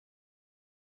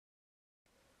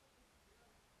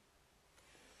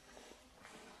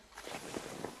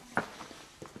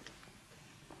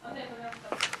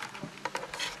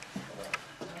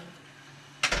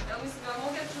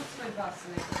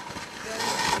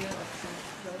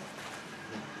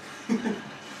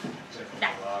Čekaj,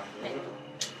 ovako.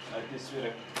 Ajde ti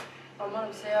sviraj. A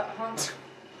moram se ja, aha.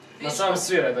 Ma sam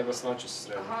sviraj da glasnoću se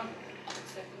sredi. Aha,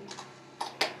 sekund.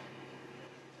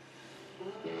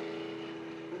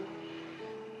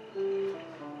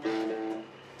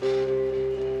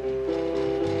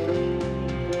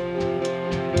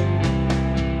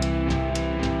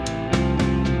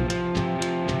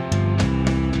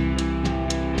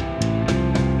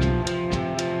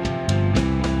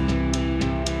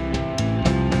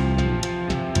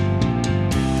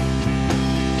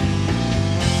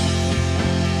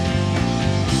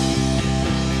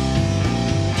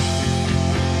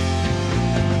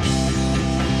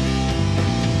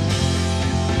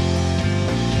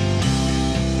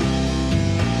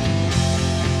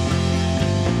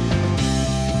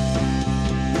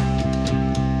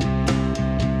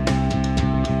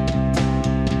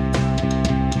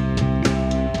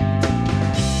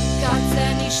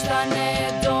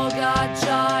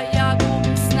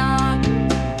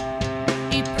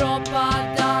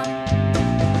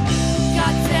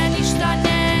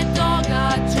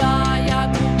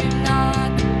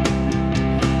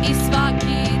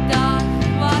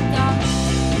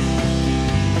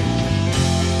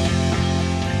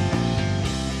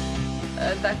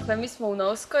 Dakle, mi smo u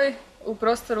Novskoj, u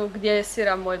prostoru gdje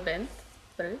svira moj band,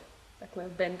 prvi, dakle,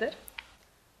 bender.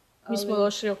 Mi smo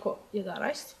došli oko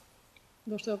 11.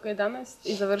 Došli oko 11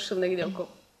 i završili negdje oko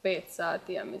 5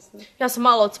 sati, ja mislim. Ja sam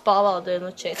malo odspavala do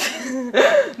 1:04.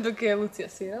 Dok je Lucija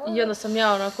svirala. I onda sam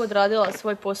ja onako odradila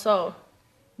svoj posao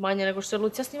manje nego što je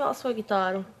Lucija snimala svoju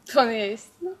gitaru. To nije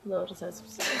istina. Dobro, sad sam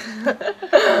se.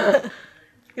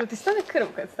 Jel ti stane krv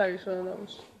kad staviš ono na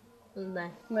uši?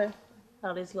 Ne. Ne.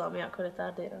 Ali izgledam jako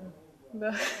retardirano.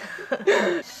 Da.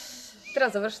 Treba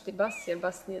završiti bas jer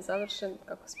bas nije završen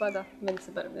kako spada. Meni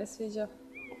se barem ne sviđa.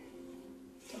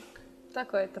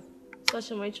 Tako je to. Sad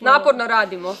ćemo ići malo... Naporno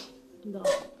radimo. Da.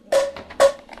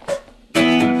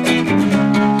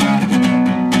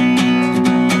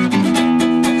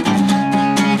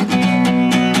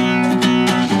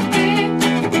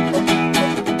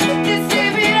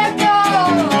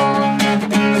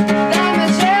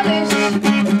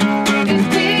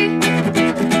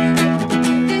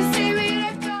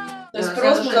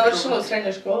 Završila u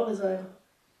srednjoj školi zajedno.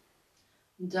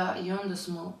 Da, i onda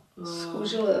smo...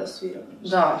 Skužila da sviramo.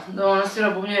 Da ona svira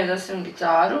bubnjeve, da sviram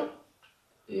gitaru.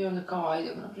 I onda kao,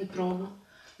 ajde, naprijed probu.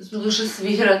 Da smo došli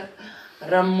svirat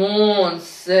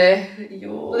Ramonse.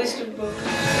 Bliski Bog.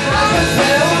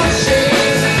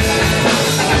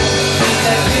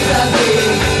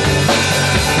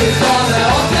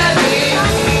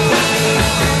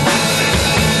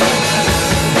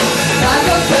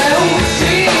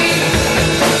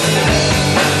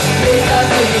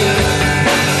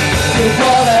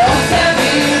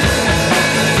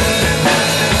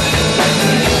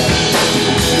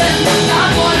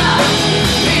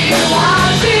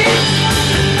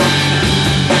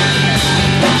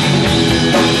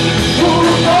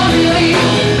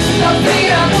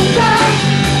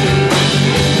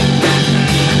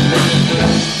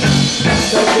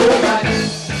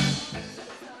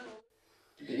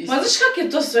 Znaš kak je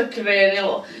to sve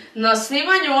krenilo? Na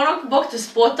snimanju onog Bog te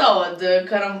spota od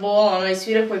Karambola, onaj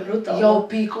svirao je brutalno. Ja u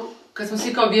piku, kad smo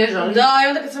svi kao bježali. Da, i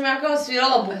onda kad sam ja kao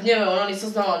svirala bubnjeve, nisam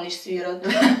znala niš svirat.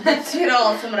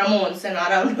 Svirala sam Ramonse,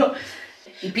 naravno.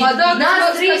 Pa da,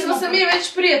 nas smo se mi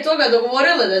već prije toga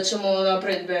dogovorile da ćemo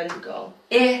napraviti band kao.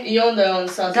 I onda je on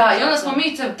sad... Da, i onda smo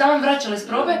mi se tamo vraćali s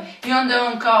probe i onda je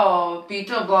on kao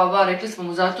pitao, bla bla, rekli smo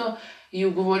mu za to i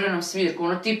ugovorio nam svirku.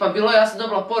 Ono tipa, ja sam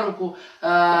dobila poruku,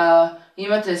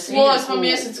 imate svirku... U 8.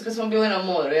 mjesecu kad smo bili na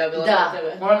moru, ja bila kod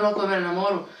tebe. Da, ona je bila kod mene na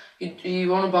moru i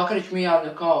ono Bakarić mi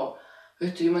javlja kao,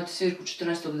 eto imate svirku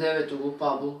 14.9. u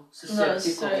pubu sa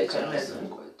Septicom, ne znam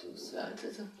ko je tu sve.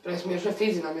 Presmiješno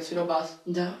Fizi nam je svirao bas.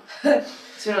 Da,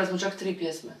 svirali smo čak 3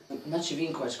 pjesme. Znači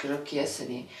Vinkovački rok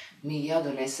jeseni, ja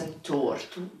donesem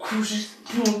tortu, kužiš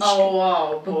Punčke.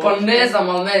 Wow, pa ne znam,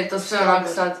 ali meni to sve onako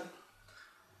sad,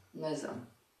 ne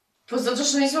znam. Pa zato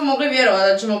što nismo mogli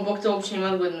vjerovati da ćemo Bog te uopće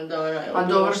imat godinu dana. A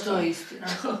dobro što je istina.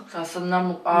 A sad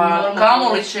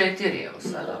kamoli 4, evo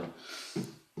sada.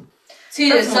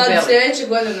 Cilj je sad sljedeće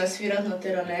godine svirat na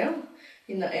Teraneu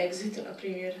i na Exitu, na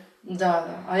primjer.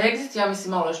 Da, a Exit ja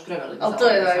mislim malo još prevelik. Ali to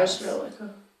je da još preveliko.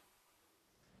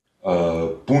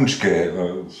 Punčke,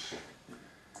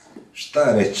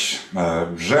 šta reći,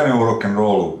 žene u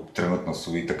rock'n'rollu trenutno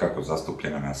su itekako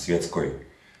zastupljene na svjetskoj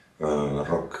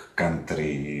rock,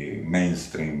 country,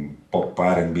 mainstream, pop,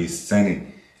 R&B sceni.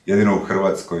 Jedino u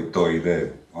Hrvatskoj to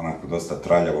ide onako dosta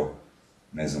traljavo.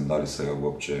 Ne znam da li se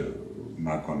uopće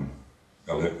nakon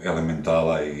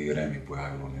Elementala i Remi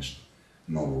pojavilo nešto.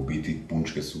 novo. U biti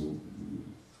Punčke su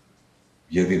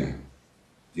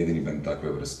jedini band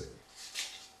takve vrste.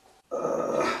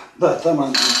 Da,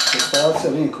 tamo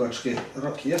predstavljacija vinkovačke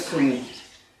rock jeseni,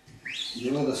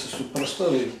 bilo da se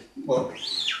suprotstavi,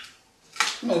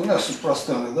 ne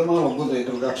suprotstavljeno, da malo bude i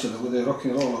drugačije, da bude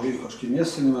rock'n'roll o vinkovačkim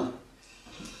jesenima.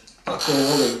 Ako je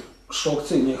ove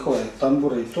šokci njihove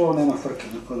tambure i to, nema frke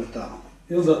na kome tamo.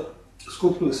 I onda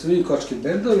skupili se vinkovački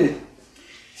bendovi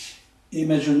i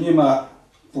među njima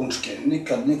Punčke.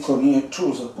 Nikad niko nije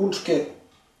čuo za Punčke,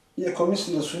 iako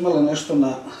mislim da su imali nešto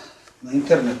na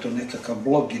internetu, nekakav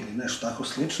blog ili nešto tako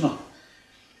slično.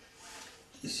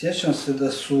 I sjećam se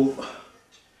da su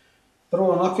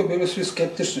prvo onako bili svi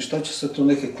skeptični šta će se tu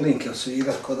neke klinke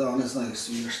svirat, ko da one znaju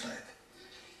svira šta je.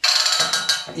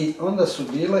 I onda su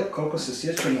bile, koliko se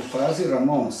sjećam, u fazi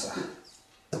Ramonsa.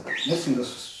 Mislim da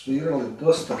su svirali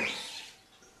dosta,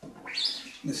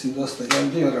 jedan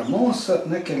dio Ramonsa,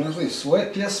 neke možda i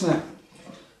svoje pjesme,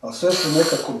 ali sve su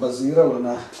nekako baziralo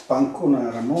na punku,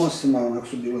 na Ramonsima, onako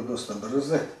su bile dosta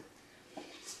brze.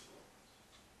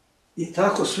 I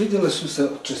tako svidjele su se,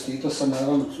 čestito sam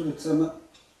naravno curicama,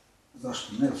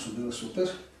 zašto ne, su bile super.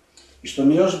 I što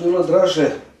mi još bilo draže,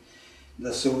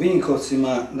 da se u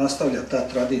Vinkovcima nastavlja ta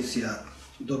tradicija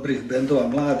dobrih bendova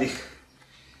mladih,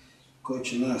 koji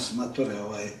će nas, matore,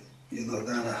 jednog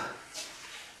dana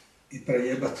i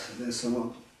prejebat, ne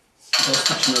samo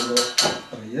dostići, nego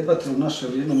prejebat, jer u naše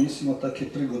vrijeme nisi imao takve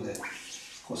prigode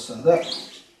ko sada.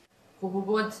 Koliko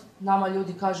god nama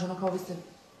ljudi kažu, ono kao vi ste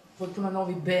potpuno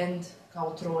novi bend,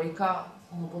 kao trojka,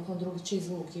 ono potpuno drugačiji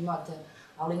zvuk imate,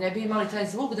 ali ne bi imali taj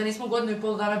zvuk da nismo godinu i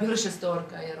pol dana bili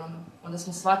šestorka, jer onda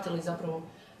smo shvatili zapravo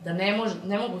da ne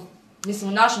mogu, mislim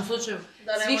u našem slučaju,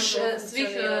 svih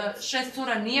 6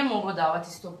 cura nije moglo davati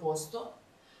 100%,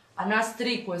 a nas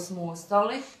 3 koje smo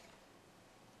ostali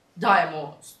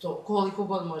dajemo koliko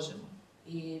god možemo.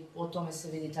 I o tome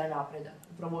se vidi taj napredak,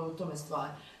 upravo je u tome stvar.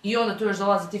 I onda tu još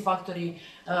dolaze ti faktori,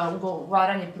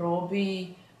 ugovaranje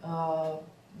probi,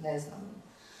 ne znam,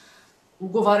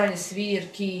 ugovaranje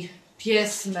svirki,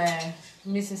 pjesme,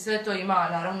 mislim sve to ima,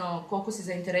 naravno, koliko si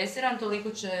zainteresiran, toliko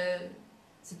će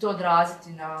se to odraziti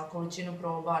na količinu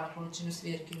proba, na količinu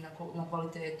svirki, na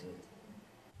kvalitetu.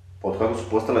 Od kako su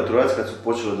postale trojac, kad su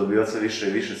počeli dobivati sve više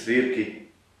i više svirki,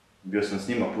 bio sam s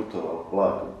njima putovao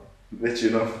vlakom,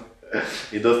 većinom,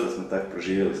 i dosta smo tako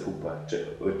proživjeli skupa,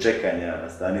 od čekanja na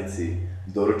stanici,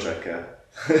 doručaka,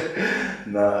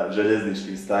 na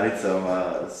željezničkim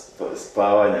stanicama,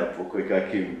 spavanja po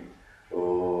kojekakvim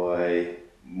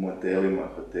motelima,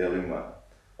 hotelima.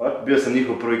 Bio sam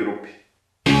njihov prvoj grupi.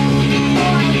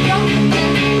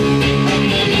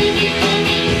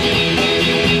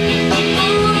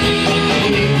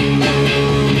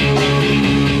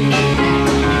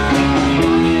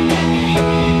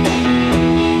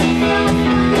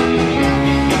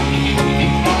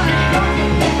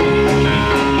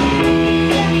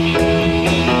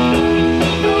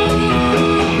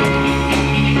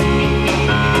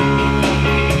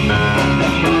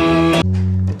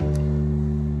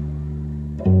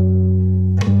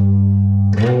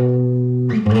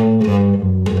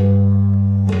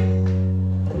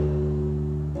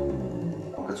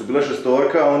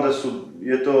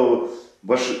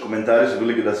 Baš komentari su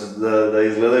bili da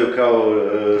izgledaju kao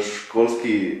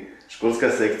školska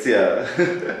sekcija.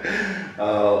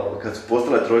 Kad su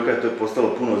postale trojka, to je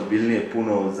postalo puno ozbiljnije,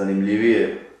 puno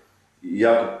zanimljivije.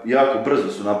 Jako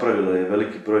brzo su napravili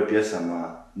veliki broj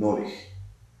pjesama novih.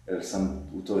 Jer sam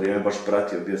u to vrijeme baš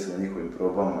pratio, bio sam na njihovim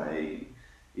probama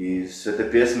i sve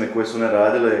te pjesme koje su one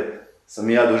radile sam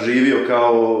i ja doživio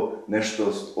kao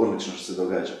nešto odlično što se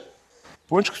događa.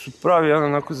 Punčke su pravi jedan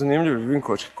onako zanimljivi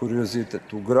vinkovački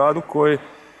kuriozitet u gradu koji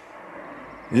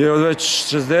je od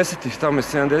već 60-ih, tamo i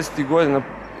 70-ih godina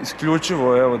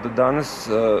isključivo, evo, do danas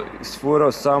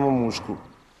isfurao samo mušku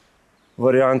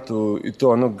varijantu i to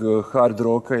onog hard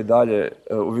rocka i dalje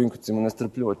u Vinkovcima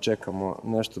nestrpljivo čekamo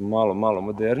nešto malo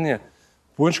modernije.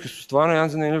 Punčke su stvarno jedan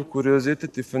zanimljiv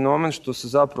kuriozitet i fenomen što se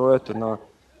zapravo, eto,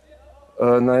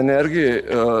 na energiji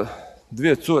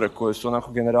dvije cure koje su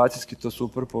onako generacijski to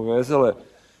super povezale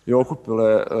i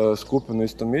okupile skupinu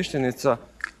istomišljenica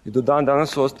i do dan danas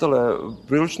su ostale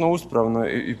prilično uspravno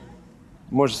i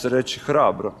može se reći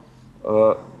hrabro.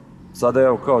 Sada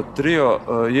evo kao trio,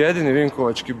 jedini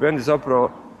vinkovački bend i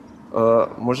zapravo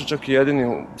možda čak i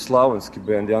jedini slavonski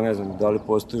bend, ja ne znam da li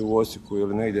postoji u Osijeku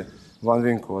ili negdje van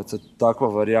Vinkovaca takva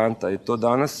varijanta i to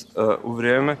danas u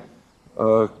vrijeme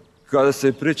kada se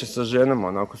i priča sa ženama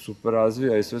onako super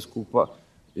razvija i sve skupa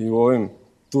i u ovim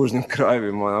tužnim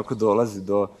krajevima onako dolazi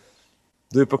do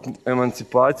do ipak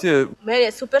emancipacije. Meni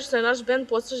je super što je naš band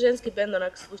postao ženski band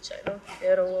onak slučajno,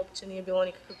 jer uopće nije bilo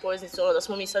nikakve poveznice, ono da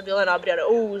smo mi sad bile nabrijane,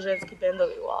 ženski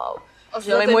bendovi, wow.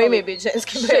 Želimo i mi biti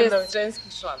ženski bendovi. 6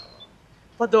 ženskih članova.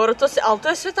 Pa dobro, ali to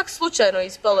je sve tak slučajno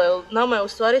ispalo, jer nama je u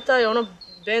stvari taj ono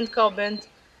band kao band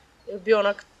je bio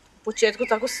onak u početku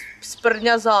tako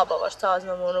sprdnja zabava, šta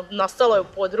znam, ono, nastalo je u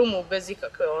podrumu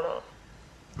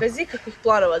bez ikakvih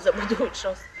planova za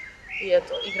budućnost. I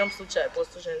eto, igram slučaja je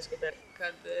postao ženski band.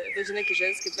 Kad dođe neki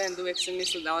ženski band, uvijek se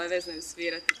misli da one ne znaju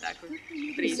svirati takve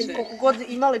priče. Mislim, koliko god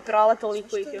imali prava,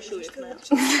 toliko ih još uvijek nema.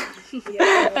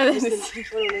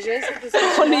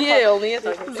 Pa nije, jel nije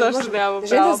tako? Zašto nemamo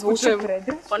pravo pučem?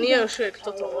 Pa nije još uvijek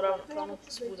totalno ravnopravno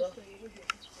svuda.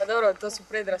 Pa dobro, to su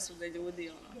predrasude ljudi,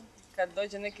 ono. Kad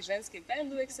dođe neki ženski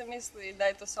band, uvijek se misli da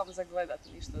je to samo za gledat,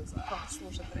 ništa za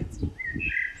slušat, recimo.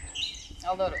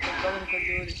 Ali dobro, to je problem kod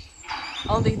ljudi.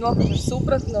 A onda ih dokažeš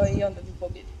suprotno i onda ti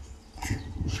pobjedi.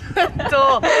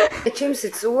 To! Čim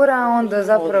si cura, onda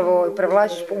zapravo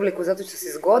prevlačiš publiku zato što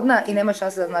si zgodna i nema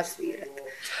šanse da znaš svirat.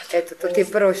 Eto, to ti je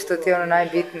prvo što ti je ono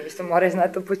najbitnije, što moraš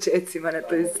znati u početcima na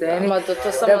toj sceni.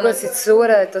 Dakle, si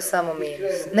cura, je to samo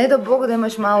minus. Ne do Bogu da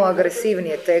imaš malo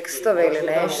agresivnije tekstove ili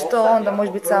nešto, onda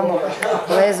može biti samo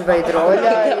lezba i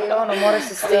drolja i ono, moraš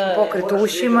se s tim pokriti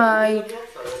ušima i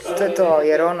to je to,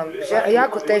 jer ono,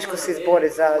 jako teško se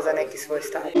izboriti za neki svoj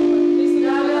stav.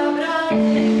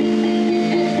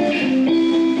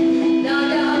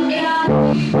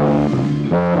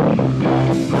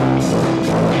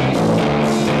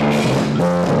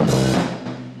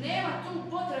 Nema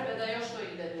tu potrebe da još to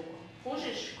ide dugo.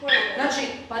 Kužiš? Znači,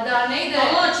 pa da ne ide... Ali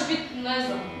ovo će biti, ne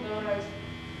znam,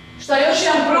 šta još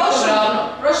jedan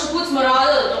prošli put smo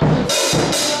radili to.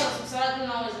 Sada smo se radili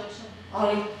na ovoj završenju.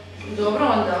 Ali, dobro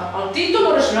onda, ali ti to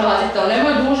moraš raditi, ali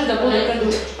nemoj duže da bude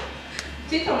predugo.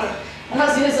 Ti to moraš.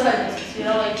 Nas je zajedno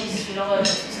svirala i ti si svirala i ti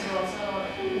si svirala sve na ovoj.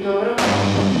 Dobro.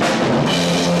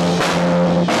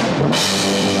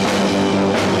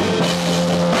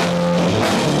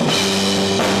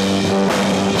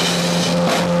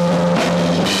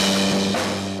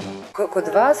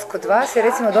 Kod vas je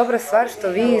recimo dobra stvar što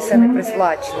vi se ne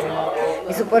presvlačite.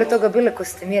 Mi su pored toga bile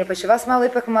kostimire, pa će vas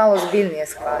ipak malo ozbiljnije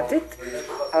shvatit.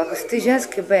 Ali ako si ti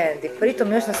ženski bend i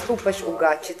pritom još nastupaš u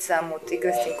gačicama, u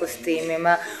tigrastim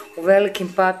kostimima, u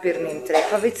velikim papirnim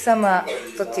trepavicama,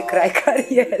 to ti je kraj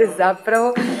karijere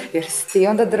zapravo, jer si ti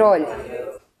onda drolja.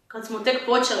 Kad smo tek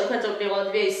počeli, kada je to bilo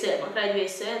 2007, kraj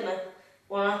 2007,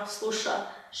 ona sluša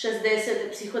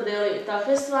 60 psihodelije i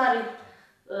takve stvari.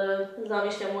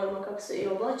 Zamišljam odmah kako se i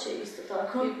oblače, isto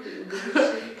tako.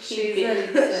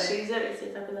 Šizerice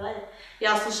i tako dalje.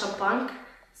 Ja slušam punk,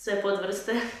 sve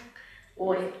podvrste.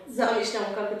 Zamišljamo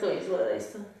kako to izgleda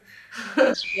isto.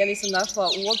 Ja nisam našla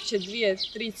uopće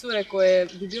 2-3 cure koje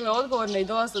bi bile odgovorne i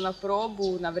dolazile na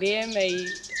probu na vrijeme i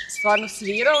stvarno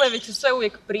svirale, već su sve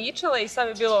uvijek pričale i sad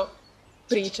je bilo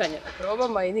pričanje na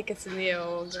probama i nikad se nije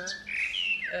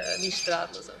ništa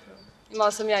radilo zapravo.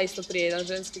 Imala sam ja isto prije jedan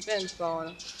ženski band, pa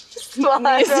ono,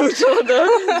 nije slučalo da...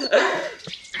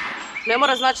 Ne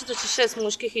mora znači da će 6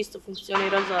 muških isto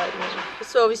funkcionirati zajedno.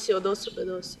 Sve ovisi od osobe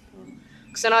do osobe.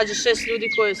 Ako se nađe 6 ljudi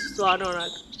koji su stvarno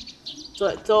onak,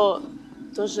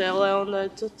 to žele, onda je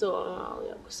to, ali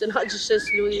ako se nađe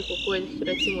 6 ljudi po kojih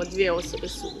recimo 2 osobe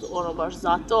su ono baš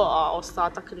za to, a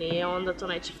ostatak nije, onda to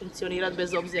neće funkcionirati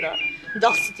bez obzira da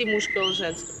li si ti muško ili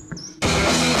žensko.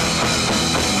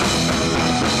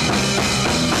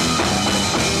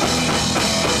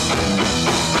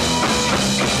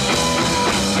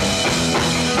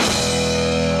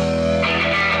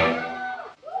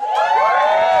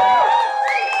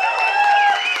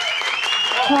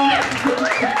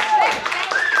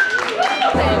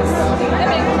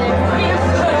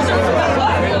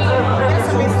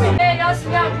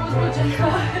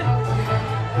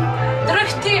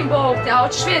 Drhtim, Bog te, a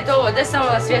hoćeš vidjeti ovo, gdje samo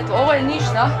na svijetlo, ovo je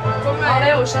ništa, ali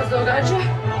evo šta se događa.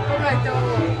 Pogledajte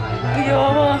ovo. I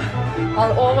ovo,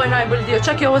 ali ovo je najbolji dio,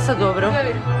 čak i ovo sad dobro,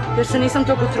 jer se nisam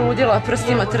toliko trudila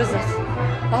prstima trzat,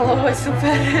 ali ovo je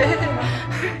super.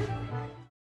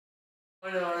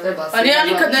 Pa ja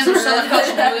nikad ne znam šta da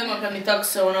kažem ljudima kad mi tako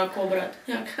se onako obrati.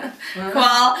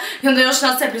 Hvala. I onda još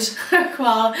nacepiš.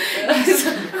 Hvala.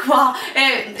 Hvala.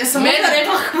 Jesam meni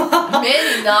rekla hvala.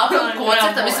 Meni nakon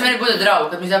koncerta, mislim meni bude drago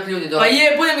kad mi zap ljudi dođe. Pa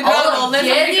je, bude mi drago, ali ne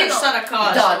znam nikad šta da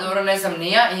kažem. Da, dobro, ne znam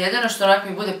ni ja. Jedino što onak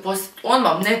mi bude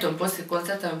odmah netom poslije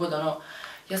koncerta mi bude ono,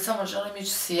 ja samo želim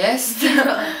ići sjest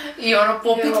i ono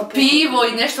popit pivo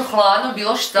i nešto hladno,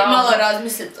 bilo šta. I malo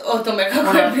razmisliti o tome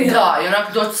kako je bilo. Da, i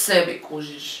onak doći sebi,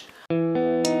 kužiš.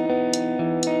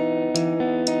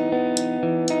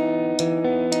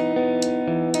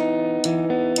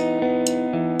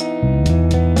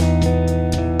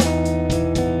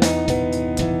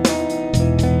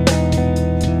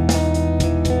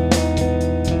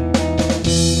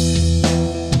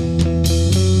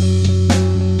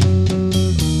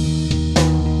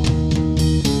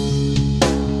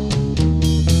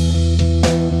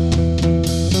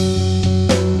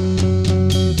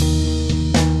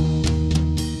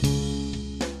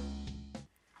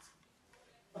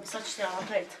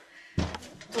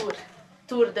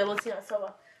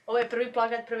 soba. Ovo je prvi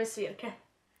plakat prve svirke.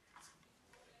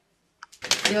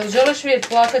 Jel želiš vidjeti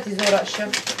plakat iz Oraša?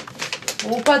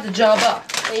 Upad džaba.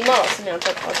 Imala sam ja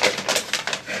taj plakat.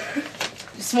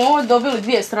 Smo ovo dobili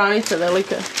 2 stranice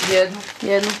velike.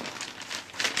 Jednu.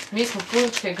 Mi smo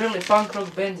Punčke, girly punk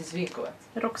rock band iz Vinkovaca.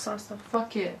 Rock sastav.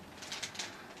 Fuck je.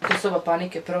 To je soba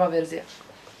panike, prva verzija.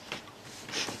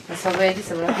 Na Salvedi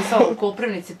sam napisala u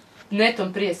Koprivnici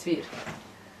netom prije svir.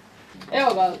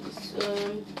 Evo ga.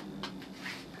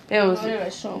 Evo,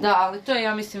 da, ali to je,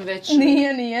 ja mislim, već...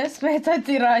 Nije, smeta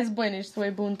ti razbojništvo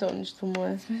i buntovništvo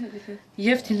moje.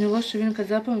 Jeftino i loše vino kad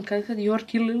zapamim kad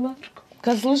Jork ili Lačko.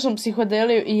 Kad slušam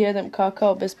psihodeliju i jedem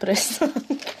kakao bez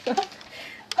prestanka.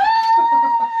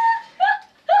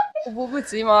 U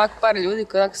publici ima ovako par ljudi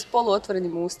koji s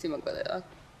poluotvorenim ustima gledaju.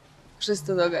 Što se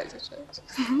to događa, čovječe?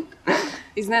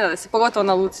 Iznenada se, pogotovo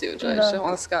na Luciju, čovječe.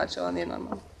 Ona skače, ona nije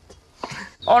normalna.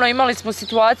 Imali smo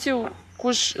situaciju,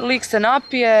 lik se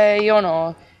napije i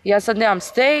ja sad nemam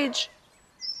stage.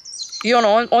 I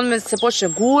on me se počne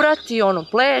gurati,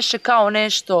 pleše kao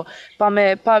nešto,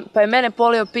 pa je mene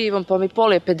polio pivom, pa mi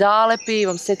polije pedale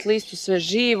pivom, set listu, sve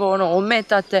živo,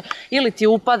 ometate, ili ti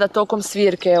upada tokom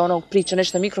svirke, priča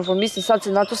nešto na mikrofon, mislim sad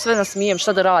se na to sve nasmijem,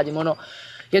 šta da radim,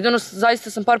 Jedino, zaista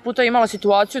sam par puta imala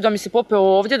situaciju da mi se popeo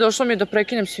ovdje, došlo mi je da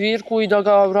prekinem svirku i da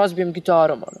ga razbijem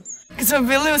gitarom, Kad smo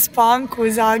bili u Spanku u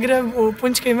Zagrebu,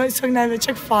 Punčke imaju svog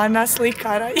najvećeg fana,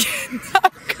 slikara jednako.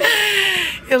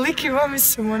 I lik ima,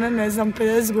 mislim,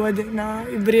 50 godina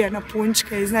i brije na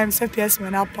Punčke i znajem sve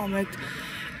pjesme na pamet.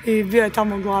 I bio je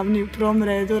tamo glavni u prvom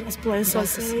redu, rasplesao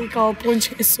se i kao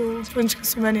Punčke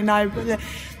su meni najbolje.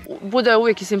 Bude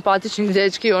uvijek i simpatičnih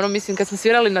dečki, mislim kad smo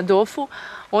svirali na Dofu,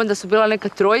 onda su bila neka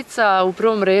trojica u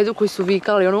prvom redu koji su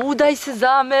vikali udaj se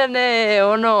za mene,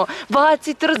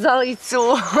 baci trzalicu.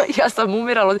 Ja sam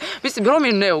umirala, mislim bilo mi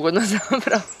je neugodno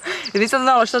zapravo. Jer nisam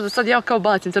znala šta da sad ja kao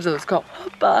bacim trzalicu,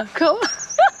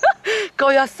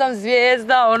 kao ja sam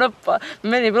zvijezda, pa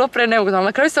meni je bilo pre neugodno, ali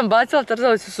na kraju sam bacila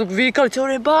trzalicu, su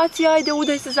vikali, baci, ajde,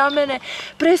 udaj se za mene,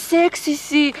 preseksi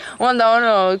si.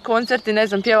 Onda koncerti, ne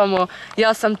znam, pjevamo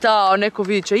ja sam ta, neko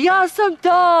viče, ja sam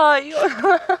taj.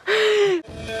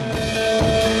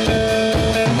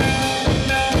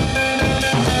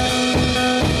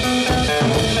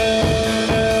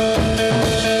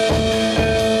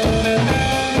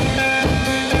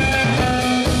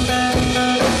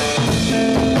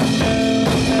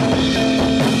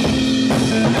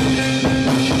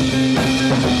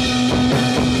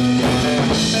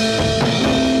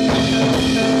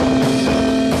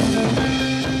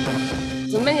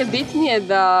 Bitnije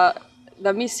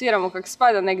da mi sviramo kako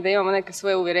spada, nek da imamo neke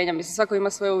svoje uvjerenja. Mislim, svako ima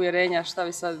svoje uvjerenja, šta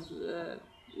bi sad,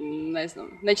 ne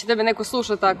znam, neće tebe neko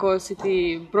slušati ako si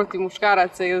ti protiv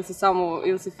muškaraca ili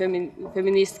si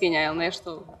feministkinja ili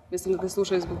nešto. Mislim da te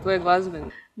slušaju zbog tvoje glazbe.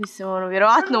 Mislim,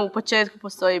 vjerovatno u početku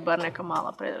postoji bar neka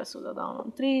mala predrasuda da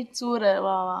 3 cure,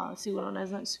 sigurno ne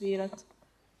znaju svirat.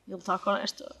 Ili tako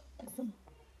nešto.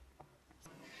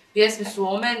 Pjesme su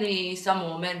o meni i samo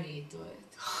o meni i to je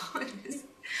to.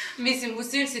 Mislim, u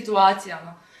svim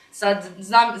situacijama. Sad,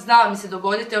 zna mi se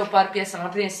dogoditi, evo par pjesama,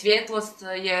 naprimjer Svjetlost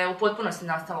je u potpunosti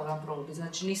nastala na probi.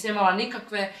 Znači, nisam imala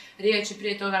nikakve riječi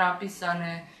prije toga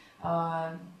napisane,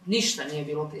 ništa nije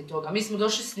bilo prije toga. Mi smo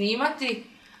došli snimati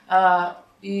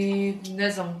i,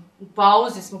 ne znam, u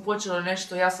pauzi smo počeli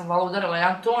nešto, ja sam vala udarala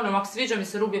jedan ton, omak sviđa mi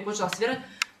se, Rubi je počela svirati.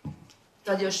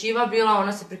 Tad je još Iva bila,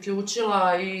 ona se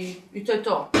priključila i to je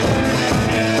to.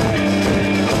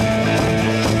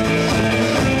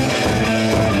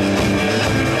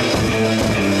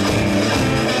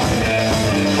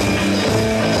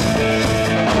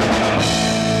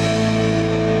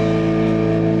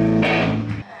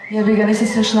 Jebi ga, nisam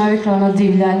se još navikla na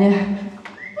divljanje.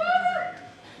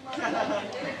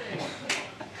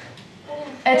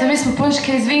 Eto, mi smo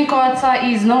Punčke iz Vinkovaca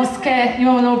i iz Novske.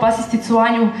 Imamo novu basisticu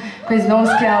Anju koja je iz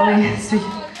Novske, ali svi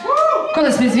ko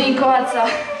da smo iz Vinkovaca.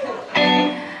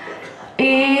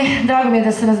 I drago mi je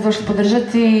da ste nas došli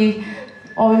podržati.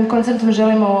 Ovim koncertom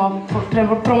želimo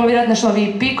promovirati naš novi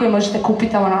EP koji možete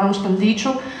kupiti tamo na onom štandiću,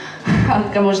 ali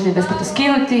ga možete i besplatno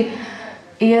skinuti.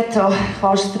 I eto,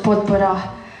 hvala što ste potpora.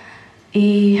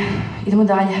 I idemo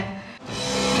dalje.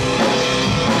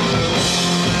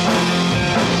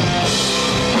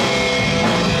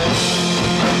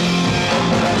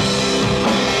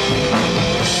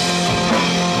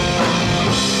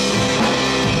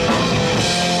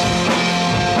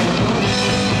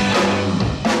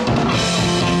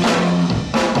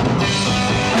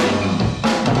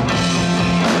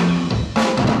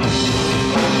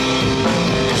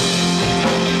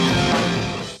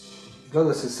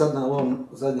 Gleda se sad na ovom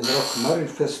zadnjem Rock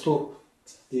Marinfestu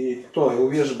i to je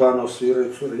uvježbano,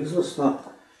 sviraju cure izvrsno.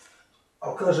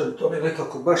 Ali kažem, to mi je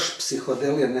nekako baš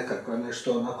psihodelija nekakva,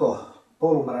 nešto onako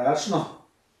polumračno.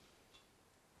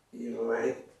 I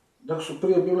dok su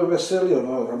prije bile veselije,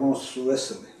 Ramonsi su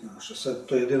veseli, znaš, sad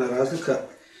to je jedina razlika.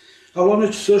 Ali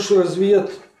oni će se još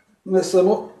razvijati ne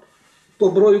samo po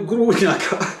broju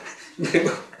grudnjaka,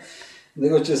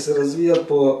 nego će se razvijati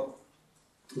po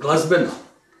glazbeno.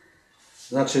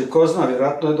 Znači, ko zna,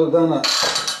 vjerojatno je do dana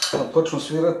kad počnu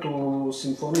svirati u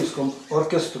simfonijskom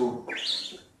orkestru,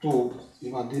 tu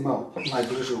ima Dima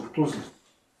najbliže u Tuzli.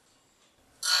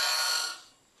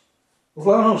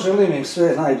 Uglavnom želim im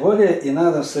sve najbolje i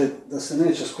nadam se da se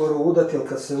neće skoro udati, jer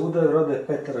kad se udaju rode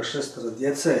 5-6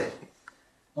 djece,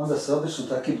 onda se obično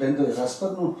takvi bendovi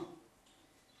raspadnu.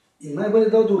 I najbolje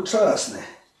da odu u časne.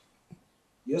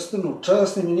 I ostanu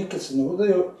časnim i nikad se ne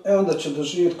udaju, onda će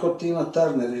doživjeti kod Tina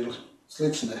Turner ili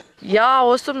slične. Ja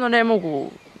osobno ne mogu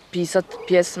pisati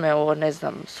pjesme o, ne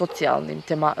znam,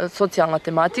 socijalna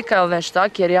tematika ili nešto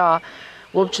tak, jer ja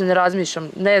uopće ne razmišljam,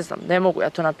 ne znam, ne mogu ja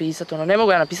to napisati, ne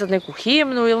mogu ja napisati neku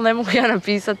himnu ili ne mogu ja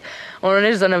napisati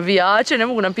nešto za navijače, ne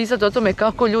mogu napisati o tome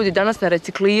kako ljudi danas ne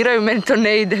recikliraju, meni to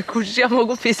ne ide, ja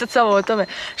mogu pisati samo o tome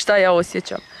šta ja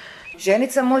osjećam.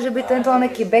 Ženica može biti eventualno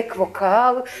neki back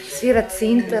vokal, svirat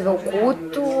cinteve u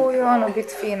kutu i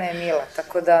biti fina i mila,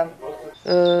 tako da...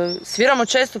 Sviramo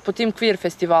često po tim queer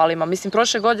festivalima, mislim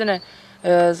prošle godine,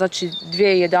 znači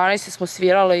 2011. smo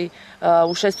svirali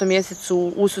u 6.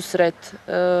 mjesecu ususret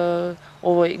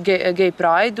ovoj gay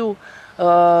prideu,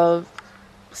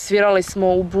 svirali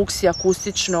smo u Buksi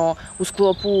akustično u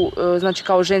sklopu, znači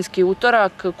kao ženski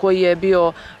utorak koji je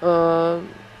bio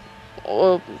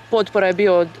potpora je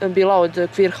bila od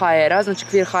Queer HR-a, znači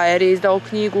Queer HR je izdao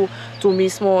knjigu, tu mi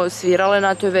smo svirale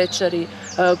na toj večeri,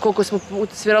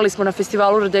 svirali smo na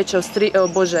festivalu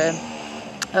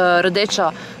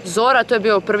Rdeća Zora, to je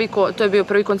bio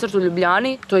prvi koncert u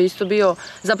Ljubljani, to je isto bio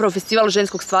zapravo festival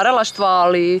ženskog stvaralaštva,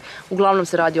 ali uglavnom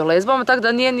se radi o lezbama, tako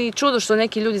da nije ni čudo što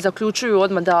neki ljudi zaključuju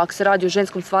odmah da ako se radi o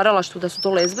ženskom stvaralaštvu da su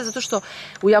to lezbe, zato što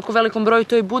u jako velikom broju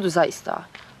to i budu zaista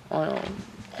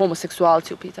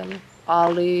homoseksualci u pitanju.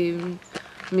 Ali,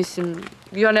 mislim,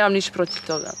 ja nemam ništa protiv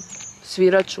toga.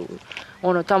 Svirat ću,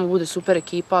 tamo bude super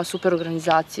ekipa, super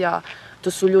organizacija,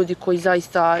 to su ljudi koji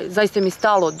zaista mi je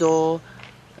stalo do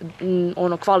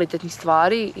kvalitetnih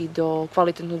stvari i do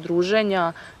kvalitetnog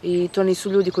druženja i to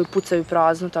nisu ljudi koji pucaju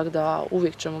prazno, tako da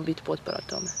uvijek ćemo biti potpora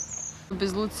tome.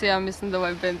 Bez Lucije ja mislim da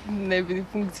ovaj band ne bi ni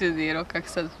funkcionirao kako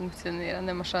sad funkcionira,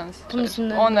 nema šanse.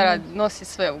 Ona nosi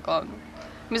sve uglavnom.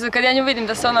 Mislim, kad ja nju vidim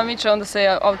da se ona miče, onda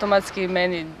se automatski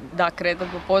meni da kretat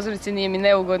po pozornici, nije mi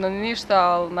neugodno ni ništa,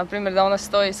 ali, na primjer, da ona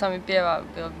stoji i sami pjeva,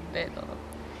 bilo bi bedno.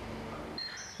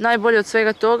 Najbolje od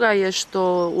svega toga je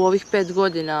što u ovih 5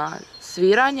 godina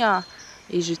sviranja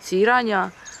i žiciranja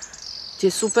ti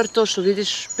je super to što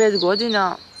vidiš 5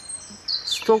 godina,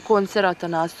 100 koncerata,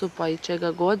 nastupa i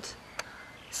čega god.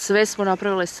 Sve smo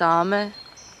napravile same,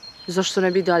 zašto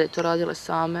ne bi dalje to radile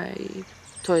same i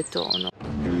to je to .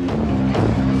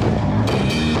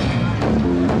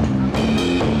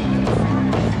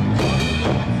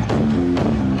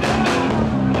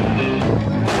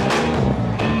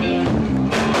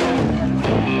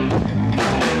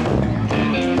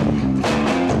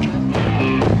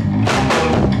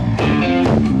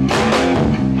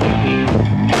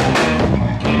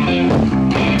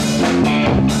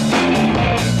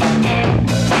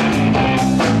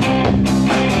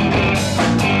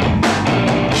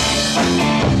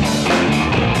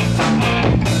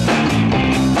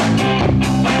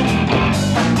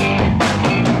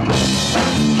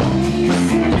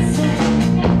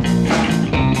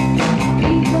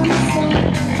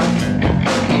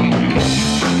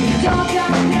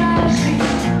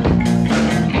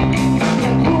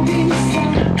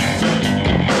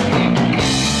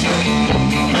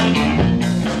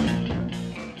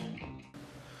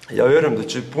 Ja vjerujem da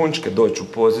će i Punčke doći u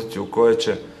poziciju u kojoj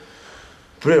će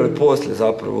prije ili poslije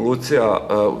zapravo Lucija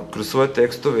kroz svoje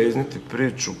tekstove iznijeti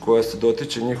priču koja se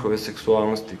dotiče njihove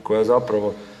seksualnosti, koja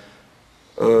zapravo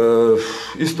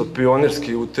isto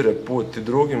pionirski utire put i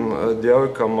drugim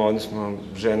djevojkama, odnosno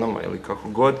ženama ili kako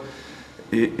god,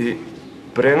 i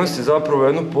prenosi zapravo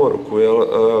jednu poruku, jer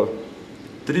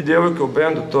 3 djevojke u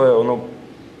bendu, to je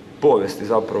povijesti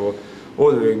zapravo,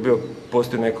 oduvijek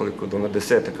postoji nekoliko,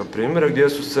 10-aka primjera gdje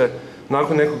su se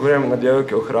nakon nekog vremena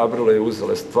djevojke ohrabrile i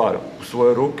uzele stvar u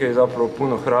svoje ruke i zapravo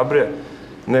puno hrabrije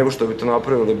nego što bi to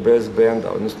napravili bez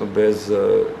benda, odnosno bez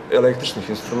električnih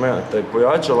instrumenta i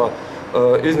pojačala,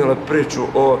 iznijela priču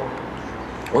o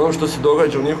onom što se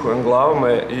događa u njihovim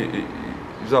glavama i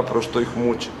zapravo što ih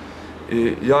muči.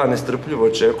 I ja nestrpljivo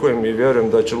očekujem i vjerujem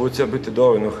da će Lucija biti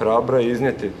dovoljno hrabra i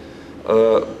iznijeti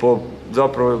po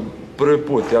zapravo prvi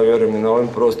put, ja vjerujem, i na ovim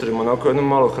prostorima, onako jednu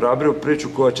malo hrabriju priču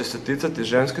koja će se ticati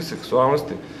ženske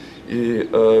seksualnosti i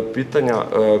pitanja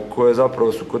koje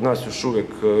zapravo su kod nas još uvijek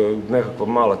nekakva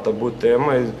mala tabu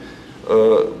tema i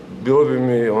bilo bi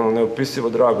mi neopisivo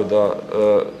drago da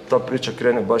ta priča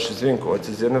krene baš iz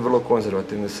Vinkovaca, iz jedne vrlo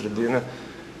konzervativne sredine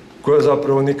koja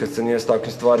zapravo nikad se nije s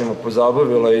takvim stvarima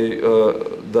pozabavila i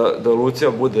da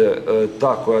Lucija bude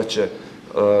ta koja će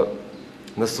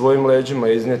na svojim leđima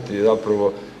iznijeti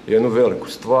zapravo jednu veliku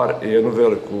stvar i jednu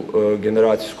veliku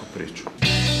generacijsku priču.